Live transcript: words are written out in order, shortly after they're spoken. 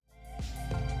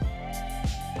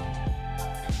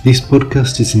This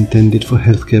podcast is intended for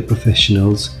healthcare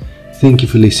professionals. Thank you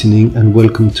for listening and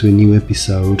welcome to a new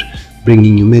episode,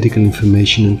 bringing you medical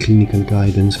information and clinical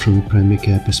guidance from a primary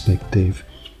care perspective.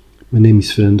 My name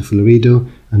is Fernando Florido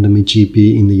and I'm a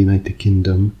GP in the United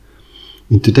Kingdom.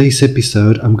 In today's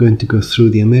episode, I'm going to go through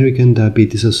the American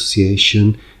Diabetes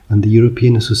Association and the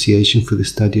European Association for the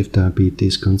Study of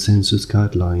Diabetes consensus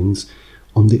guidelines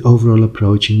on the overall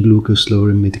approach in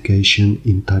glucose-lowering medication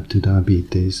in type 2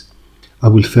 diabetes. I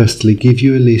will firstly give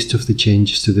you a list of the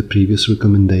changes to the previous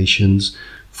recommendations,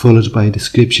 followed by a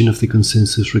description of the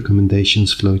consensus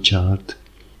recommendations flowchart.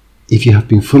 If you have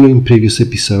been following previous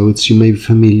episodes, you may be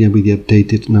familiar with the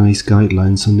updated NICE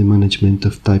guidelines on the management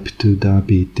of type 2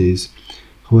 diabetes.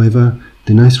 However,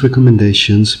 the NICE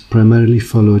recommendations, primarily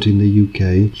followed in the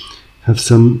UK, have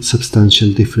some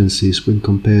substantial differences when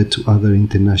compared to other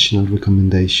international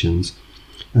recommendations,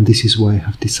 and this is why I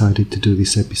have decided to do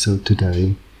this episode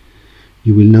today.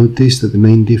 You will notice that the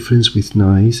main difference with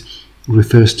NICE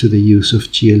refers to the use of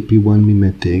GLP-1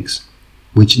 mimetics,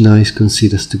 which NICE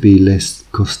considers to be less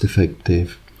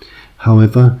cost-effective.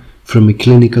 However, from a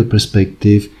clinical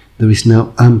perspective, there is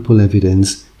now ample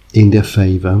evidence in their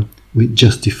favour, which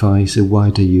justifies a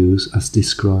wider use as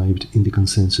described in the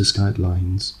consensus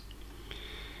guidelines.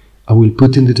 I will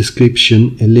put in the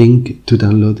description a link to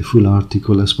download the full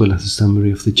article as well as a summary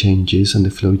of the changes and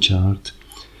the flowchart.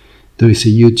 There is a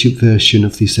YouTube version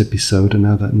of this episode and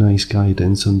other NICE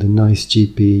guidance on the NICE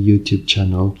GP YouTube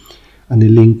channel, and a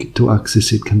link to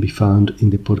access it can be found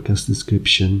in the podcast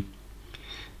description.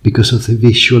 Because of the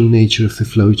visual nature of the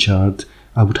flowchart,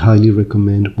 I would highly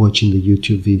recommend watching the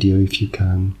YouTube video if you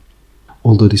can.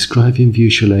 Although describing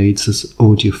visual aids as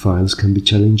audio files can be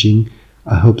challenging,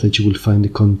 I hope that you will find the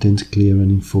content clear and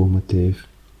informative.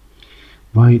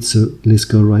 Right, so let's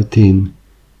go right in.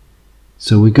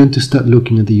 So we're going to start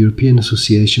looking at the European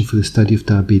Association for the Study of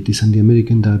Diabetes and the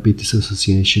American Diabetes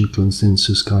Association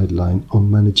consensus guideline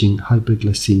on managing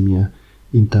hyperglycemia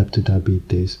in type 2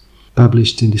 diabetes,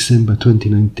 published in December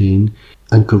 2019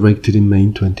 and corrected in May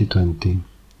 2020.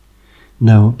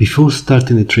 Now, before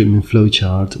starting the treatment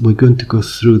flowchart, we're going to go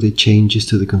through the changes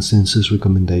to the consensus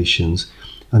recommendations,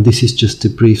 and this is just a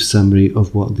brief summary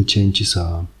of what the changes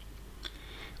are.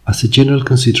 As a general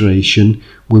consideration,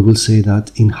 we will say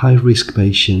that in high-risk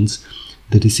patients,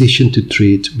 the decision to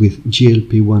treat with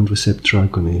GLP-1 receptor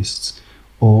agonists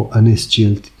or an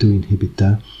SGLT2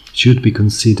 inhibitor should be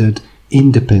considered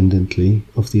independently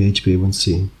of the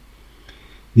HbA1c.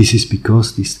 This is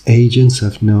because these agents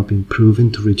have now been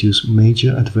proven to reduce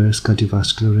major adverse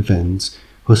cardiovascular events,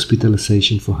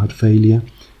 hospitalization for heart failure,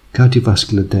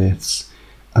 cardiovascular deaths,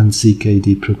 and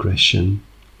CKD progression.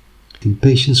 In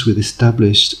patients with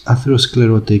established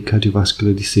atherosclerotic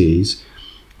cardiovascular disease,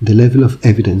 the level of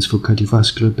evidence for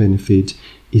cardiovascular benefit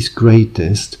is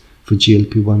greatest for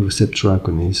GLP-1 receptor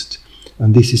agonist,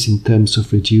 and this is in terms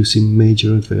of reducing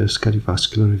major adverse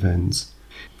cardiovascular events.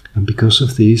 And because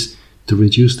of this, to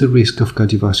reduce the risk of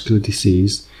cardiovascular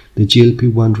disease, the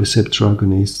GLP-1 receptor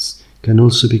agonists can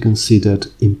also be considered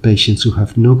in patients who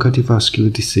have no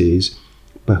cardiovascular disease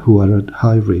but who are at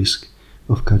high risk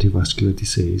of cardiovascular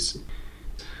disease.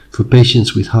 For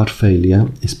patients with heart failure,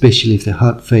 especially if the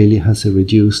heart failure has a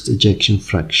reduced ejection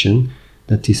fraction,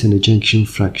 that is an ejection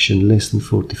fraction less than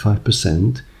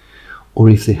 45%, or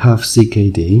if they have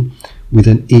CKD with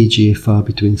an eGFR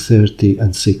between 30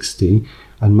 and 60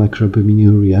 and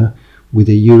microalbuminuria with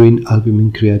a urine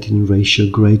albumin-creatinine ratio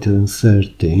greater than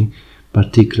 30,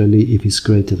 particularly if it's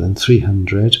greater than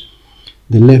 300,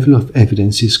 the level of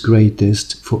evidence is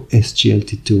greatest for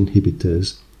SGLT2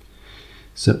 inhibitors.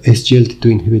 So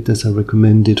SGLT2 inhibitors are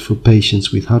recommended for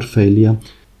patients with heart failure,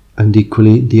 and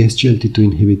equally the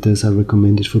SGLT2 inhibitors are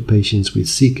recommended for patients with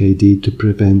CKD to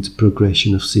prevent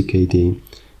progression of CKD,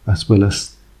 as well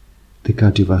as the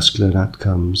cardiovascular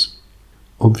outcomes.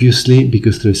 Obviously,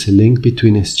 because there is a link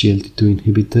between SGLT2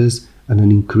 inhibitors and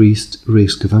an increased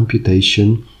risk of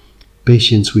amputation,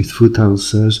 patients with foot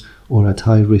ulcers or at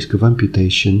high risk of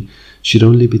amputation should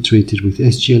only be treated with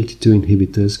SGLT2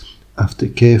 inhibitors after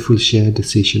careful shared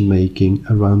decision-making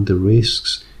around the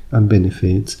risks and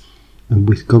benefits, and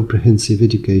with comprehensive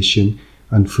education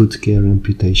and foot care and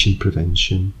amputation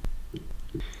prevention.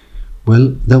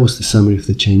 Well, that was the summary of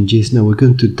the changes. Now we're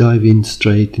going to dive in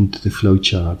straight into the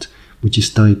flowchart, which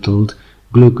is titled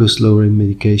Glucose-Lowering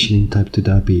Medication in Type 2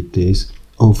 Diabetes,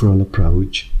 Overall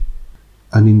Approach.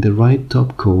 And in the right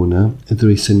top corner, there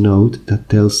is a note that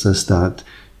tells us that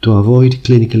to avoid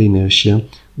clinical inertia,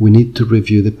 we need to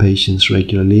review the patients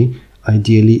regularly,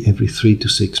 ideally every 3 to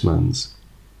 6 months.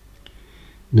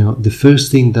 Now, the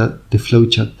first thing that the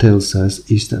flowchart tells us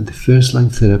is that the first-line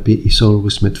therapy is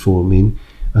always metformin,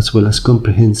 as well as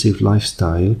comprehensive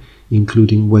lifestyle,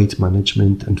 including weight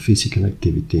management and physical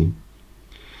activity.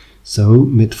 So,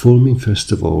 metformin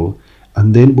first of all,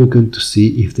 and then we're going to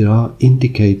see if there are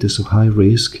indicators of high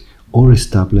risk or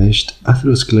established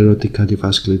atherosclerotic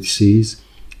cardiovascular disease,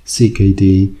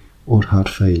 CKD, or heart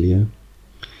failure.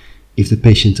 If the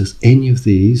patient has any of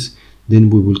these, then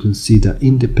we will consider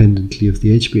independently of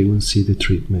the HbA1c the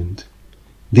treatment.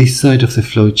 This side of the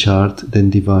flow chart then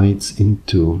divides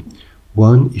into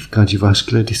 1 if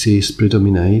cardiovascular disease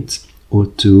predominates, or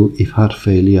 2 if heart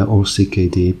failure or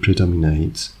CKD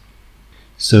predominates.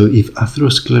 So if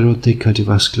atherosclerotic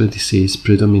cardiovascular disease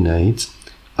predominates,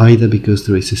 either because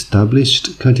there is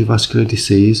established cardiovascular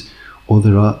disease or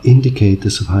there are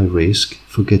indicators of high risk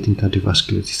for getting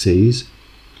cardiovascular disease,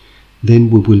 then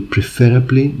we will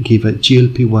preferably give a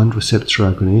GLP-1 receptor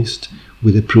agonist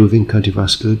with a proven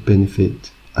cardiovascular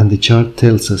benefit. And the chart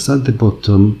tells us at the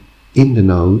bottom in the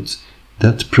notes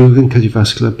that proven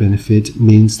cardiovascular benefit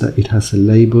means that it has a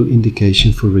label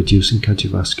indication for reducing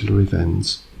cardiovascular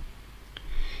events.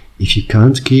 If you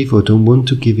can't give or don't want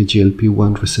to give a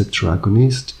GLP-1 receptor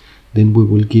agonist, then we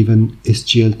will give an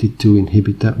SGLT2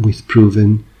 inhibitor with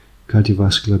proven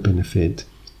cardiovascular benefit,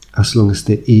 as long as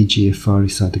the eGFR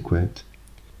is adequate.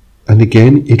 And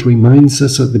again, it reminds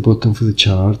us at the bottom of the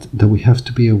chart that we have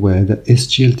to be aware that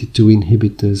SGLT2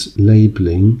 inhibitors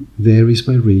labeling varies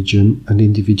by region and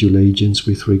individual agents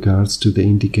with regards to the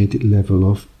indicated level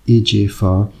of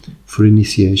eGFR for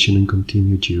initiation and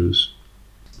continued use.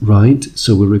 Right,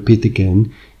 so we'll repeat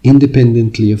again,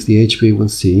 independently of the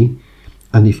HbA1c,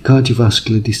 and if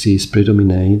cardiovascular disease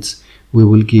predominates, we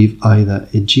will give either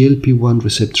a GLP-1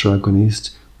 receptor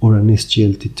agonist or an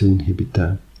SGLT2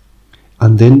 inhibitor.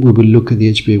 And then we will look at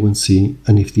the HbA1c,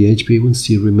 and if the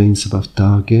HbA1c remains above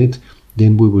target,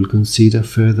 then we will consider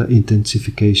further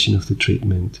intensification of the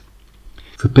treatment.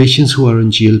 For patients who are on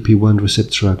GLP-1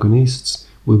 receptor agonists,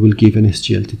 we will give an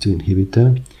SGLT2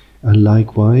 inhibitor, and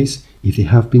likewise, if they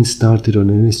have been started on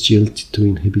an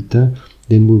SGLT2 inhibitor,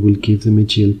 then we will give them a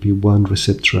GLP-1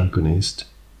 receptor agonist.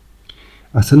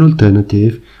 As an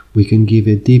alternative, we can give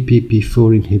a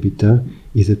DPP-4 inhibitor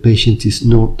if the patient is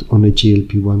not on a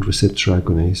GLP-1 receptor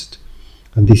agonist,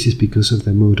 and this is because of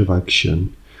their mode of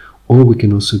action. Or we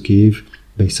can also give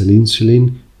basal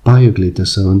insulin,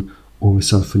 pioglitazone, or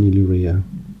sulfonylurea.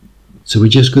 So we're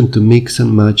just going to mix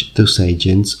and match those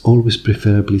agents, always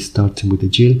preferably starting with a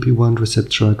GLP-1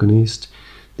 receptor agonist,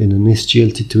 then an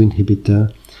SGLT2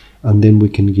 inhibitor, and then we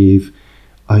can give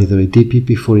either a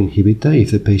DPP-4 inhibitor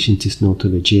if the patient is not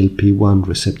on a GLP-1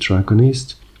 receptor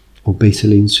agonist, or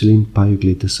basal insulin,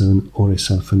 pioglitazone, or a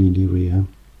sulfonylurea.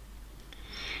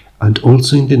 And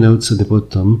also in the notes at the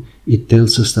bottom, it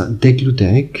tells us that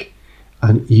degludec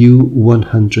and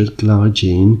U100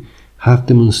 glargine have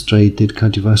demonstrated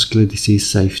cardiovascular disease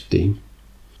safety.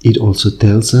 It also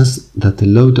tells us that a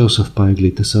low dose of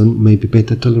pioglitazone may be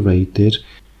better tolerated,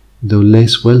 though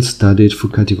less well studied for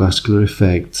cardiovascular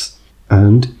effects.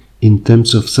 And in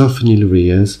terms of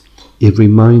sulfonylureas, it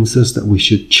reminds us that we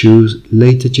should choose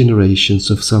later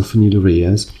generations of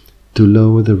sulfonylureas to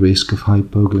lower the risk of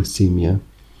hypoglycemia.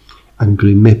 And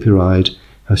glimepiride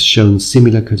has shown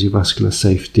similar cardiovascular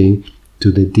safety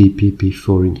to the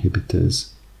DPP-4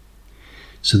 inhibitors.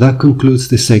 So that concludes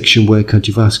the section where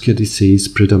cardiovascular disease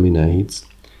predominates.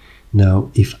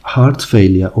 Now, if heart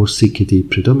failure or CKD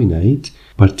predominate,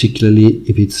 particularly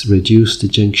if it's reduced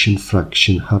ejection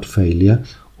fraction heart failure,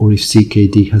 or if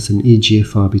CKD has an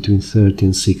eGFR between 30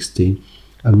 and 60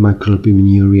 and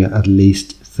macroalbuminuria at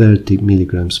least 30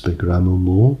 mg per gram or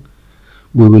more,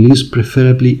 we will use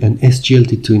preferably an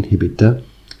SGLT2 inhibitor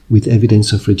with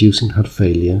evidence of reducing heart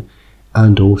failure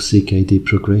and or CKD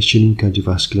progression in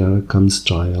cardiovascular outcomes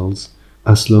trials,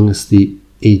 as long as the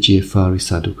eGFR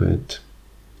is adequate.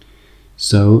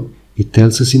 So, it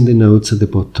tells us in the notes at the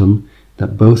bottom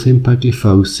that both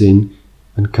empagliflozin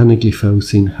and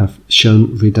canagliflozin have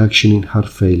shown reduction in heart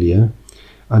failure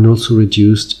and also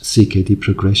reduced CKD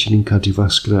progression in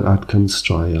cardiovascular outcomes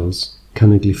trials.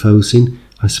 Canagliflozin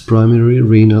has primary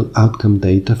renal outcome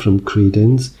data from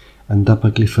Credence, and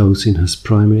dapagliflozin has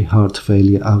primary heart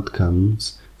failure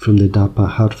outcomes from the DAPA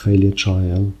heart failure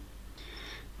trial.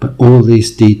 But all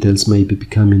these details may be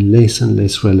becoming less and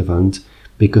less relevant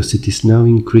because it is now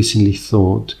increasingly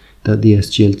thought that the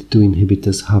SGLT2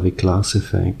 inhibitors have a class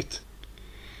effect.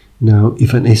 Now,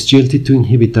 if an SGLT2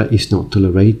 inhibitor is not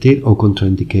tolerated or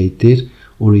contraindicated,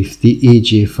 or if the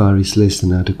eGFR is less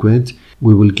than adequate,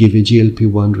 we will give a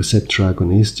GLP-1 receptor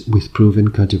agonist with proven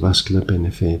cardiovascular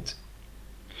benefit.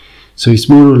 So it's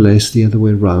more or less the other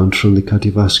way around from the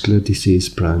cardiovascular disease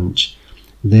branch.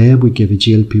 There we give a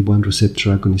GLP-1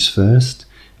 receptor agonist first,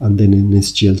 and then an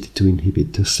SGLT2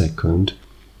 inhibitor second.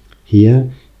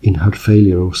 Here, in heart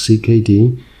failure or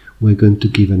CKD, we're going to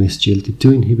give an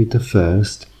SGLT2 inhibitor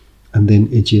first, and then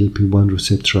a GLP-1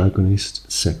 receptor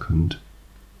agonist second.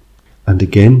 And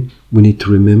again, we need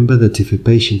to remember that if a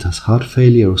patient has heart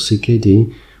failure or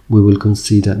CKD, we will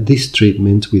consider this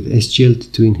treatment with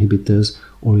SGLT2 inhibitors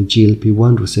or a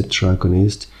GLP-1 receptor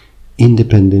agonist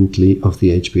independently of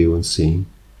the HbA1c.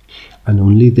 And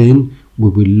only then we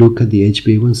will look at the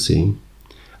HbA1c.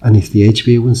 And if the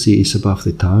HbA1c is above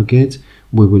the target,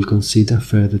 we will consider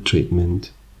further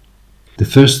treatment. The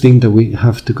first thing that we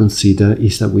have to consider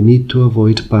is that we need to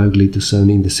avoid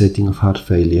pioglitazone in the setting of heart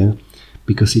failure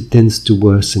because it tends to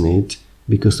worsen it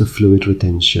because of fluid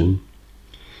retention.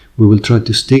 We will try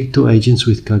to stick to agents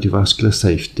with cardiovascular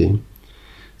safety.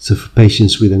 So for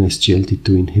patients with an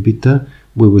SGLT2 inhibitor,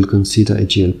 we will consider a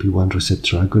GLP-1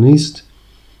 receptor agonist,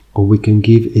 or we can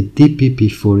give a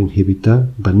DPP-4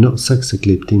 inhibitor but not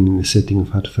saxagliptin in the setting of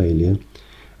heart failure,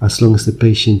 as long as the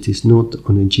patient is not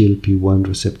on a GLP-1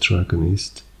 receptor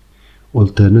agonist.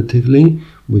 Alternatively,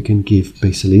 we can give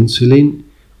basal insulin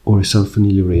or a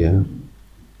sulfonylurea.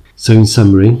 So in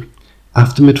summary,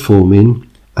 after metformin,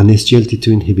 an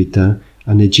SGLT2 inhibitor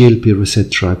and a GLP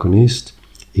receptor agonist,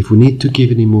 if we need to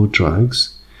give any more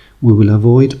drugs, we will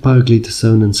avoid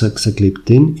pioglitazone and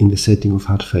saxagliptin in the setting of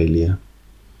heart failure.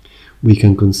 We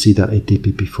can consider a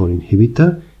DPP-4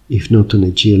 inhibitor, if not on a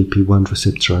GLP-1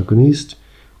 receptor agonist,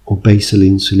 or basal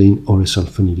insulin or a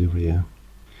sulfonylurea.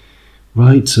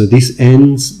 Right, so this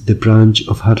ends the branch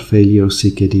of heart failure or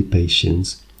CKD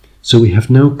patients. So we have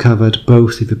now covered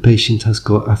both if a patient has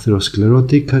got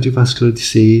atherosclerotic cardiovascular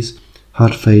disease,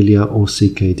 heart failure or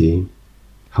CKD.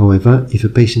 However, if a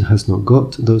patient has not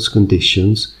got those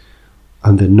conditions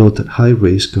and they're not at high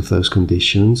risk of those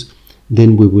conditions,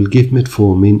 then we will give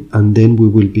metformin and then we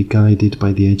will be guided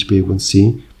by the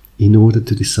HbA1c in order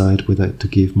to decide whether to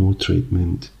give more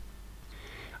treatment.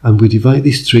 And we divide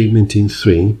this treatment in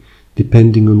three,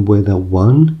 depending on whether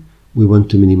 1, we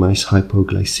want to minimize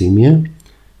hypoglycemia,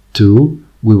 2,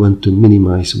 we want to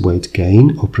minimize weight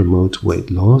gain or promote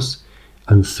weight loss,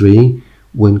 and 3,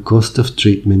 when cost of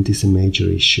treatment is a major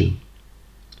issue.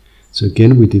 So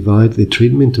again, we divide the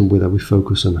treatment on whether we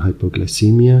focus on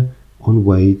hypoglycemia, on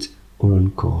weight, or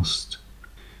on cost.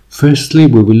 Firstly,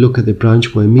 we will look at the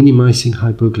branch where minimizing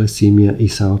hypoglycemia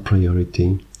is our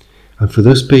priority. And for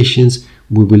those patients,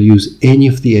 we will use any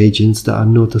of the agents that are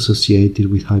not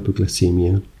associated with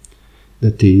hypoglycemia.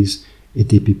 That is, a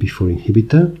DPP-4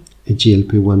 inhibitor, a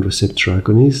GLP-1 receptor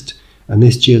agonist, an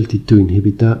SGLT2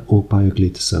 inhibitor, or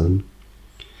pioglitazone.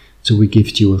 So we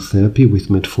give dual therapy with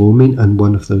metformin and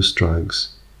one of those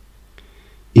drugs.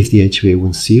 If the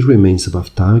HbA1c remains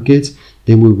above target,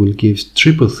 then we will give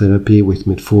triple therapy with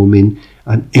metformin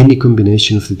and any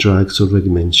combination of the drugs already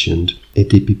mentioned, a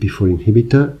DPP-4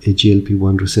 inhibitor, a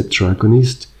GLP-1 receptor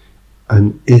agonist,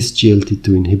 an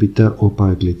SGLT2 inhibitor or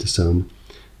pioglitazone,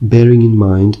 bearing in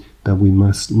mind that we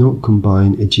must not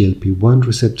combine a GLP-1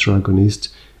 receptor agonist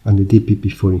and a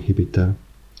DPP-4 inhibitor,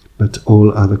 but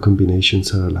all other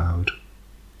combinations are allowed.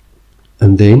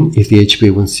 And then, if the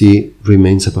HbA1c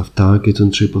remains above target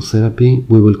on triple therapy,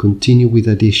 we will continue with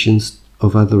additions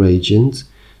of other agents,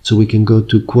 so we can go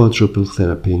to quadruple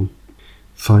therapy.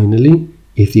 Finally,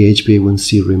 if the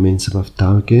HbA1c remains above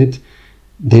target,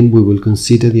 then we will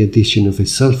consider the addition of a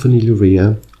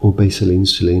sulfonylurea or basal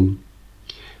insulin.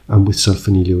 And with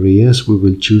sulfonylureas, we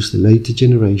will choose the later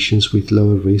generations with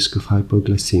lower risk of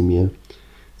hypoglycemia,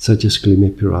 such as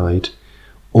glimepiride,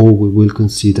 or we will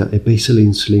consider a basal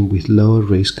insulin with lower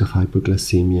risk of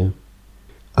hypoglycemia.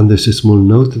 And there's a small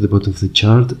note at the bottom of the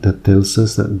chart that tells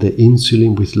us that the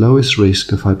insulin with lowest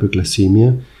risk of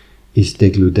hypoglycemia is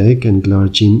degludec and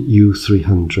glargine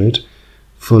U300,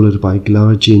 followed by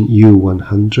glargine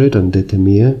U100 and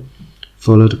detemir,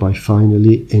 followed by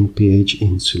finally NPH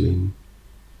insulin.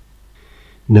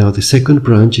 Now the second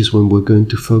branch is when we're going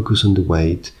to focus on the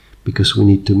weight, because we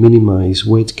need to minimize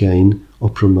weight gain or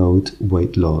promote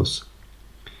weight loss.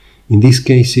 In these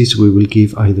cases, we will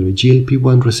give either a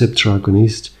GLP-1 receptor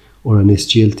agonist or an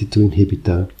SGLT2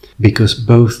 inhibitor, because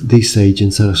both these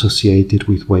agents are associated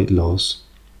with weight loss.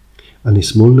 And a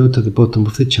small note at the bottom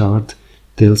of the chart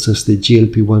tells us the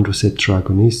GLP-1 receptor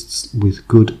agonists with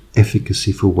good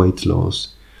efficacy for weight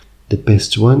loss. The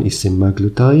best one is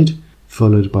semaglutide,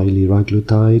 followed by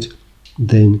liraglutide,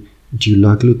 then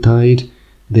dulaglutide,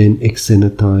 then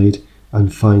exenatide,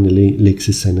 and finally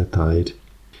lixisenatide.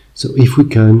 So if we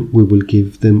can, we will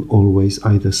give them always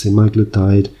either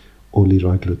semaglutide or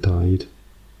liraglutide.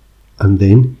 And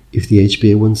then, if the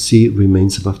HbA1c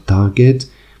remains above target,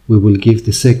 we will give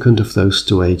the second of those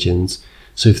two agents,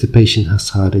 So if the patient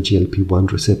has had a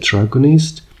GLP-1 receptor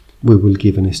agonist, we will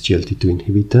give an SGLT2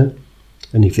 inhibitor.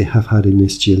 And if they have had an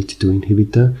SGLT2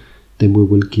 inhibitor, then we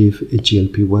will give a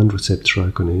GLP-1 receptor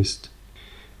agonist.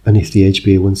 And if the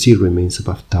HbA1c remains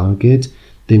above target,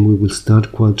 then we will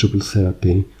start quadruple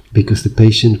therapy, because the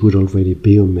patient would already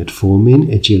be on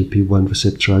metformin, a GLP-1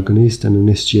 receptor agonist, and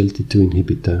an SGLT2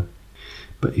 inhibitor.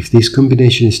 But if this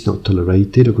combination is not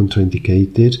tolerated or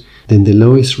contraindicated, then the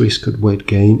lowest risk of weight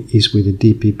gain is with a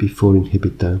DPP-4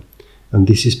 inhibitor. And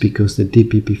this is because the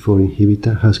DPP-4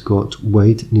 inhibitor has got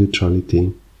weight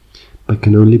neutrality, but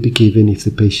can only be given if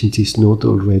the patient is not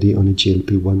already on a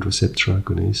GLP-1 receptor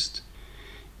agonist.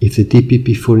 If the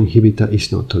DPP-4 inhibitor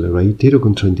is not tolerated or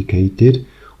contraindicated,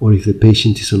 or if the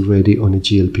patient is already on a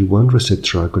GLP-1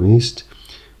 receptor agonist,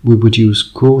 we would use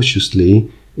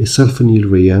cautiously a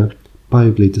sulfonylurea,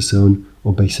 pioglitazone,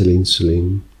 or basal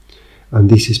insulin. And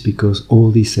this is because all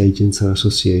these agents are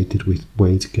associated with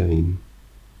weight gain.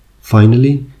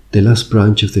 Finally, the last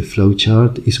branch of the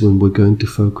flowchart is when we're going to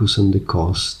focus on the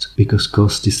cost, because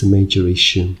cost is a major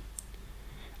issue.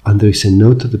 And there is a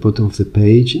note at the bottom of the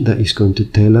page that is going to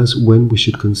tell us when we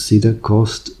should consider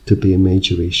cost to be a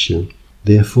major issue.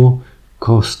 Therefore,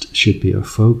 cost should be our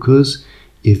focus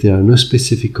if there are no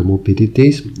specific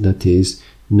comorbidities, that is,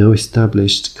 no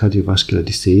established cardiovascular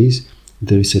disease,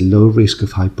 there is a low risk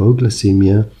of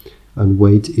hypoglycemia, and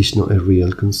weight is not a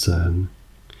real concern.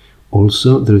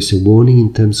 Also, there is a warning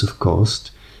in terms of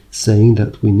cost, saying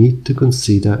that we need to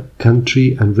consider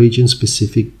country and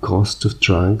region-specific cost of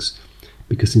drugs,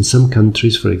 because in some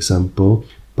countries, for example,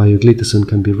 pioglitazone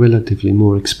can be relatively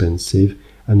more expensive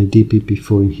and a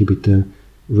DPP-4 inhibitor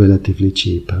relatively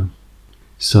cheaper.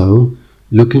 So,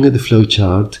 looking at the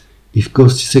flowchart, if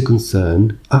cost is a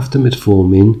concern, after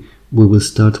metformin, we will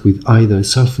start with either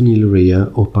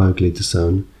sulfonylurea or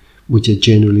pioglitazone, which are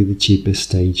generally the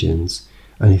cheapest agents.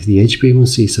 And if the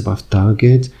HbA1c is above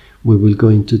target, we will go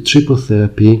into triple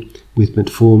therapy with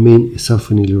metformin,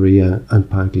 sulfonylurea, and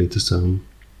pioglitazone.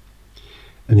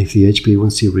 And if the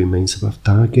HbA1c remains above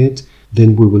target,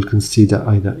 then we will consider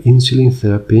either insulin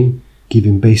therapy,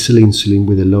 giving basal insulin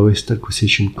with the lowest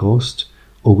acquisition cost,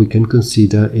 or we can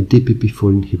consider a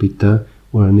DPP-4 inhibitor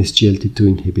or an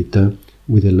SGLT2 inhibitor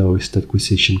with the lowest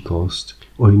acquisition cost.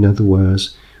 Or in other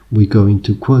words, we go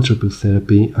into quadruple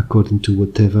therapy according to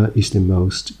whatever is the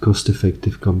most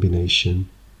cost-effective combination.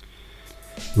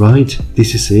 Right,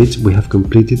 this is it. We have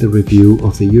completed the review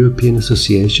of the European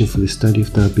Association for the Study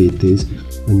of Diabetes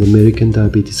and the American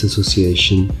Diabetes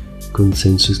Association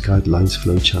Consensus Guidelines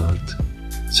flowchart.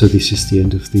 So this is the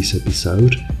end of this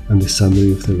episode and the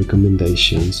summary of the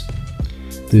recommendations.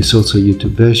 There is also a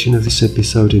YouTube version of this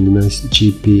episode in the Nice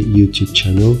GP YouTube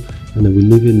channel, and I will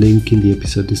leave a link in the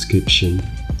episode description.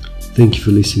 Thank you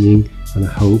for listening, and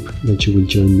I hope that you will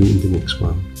join me in the next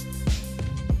one.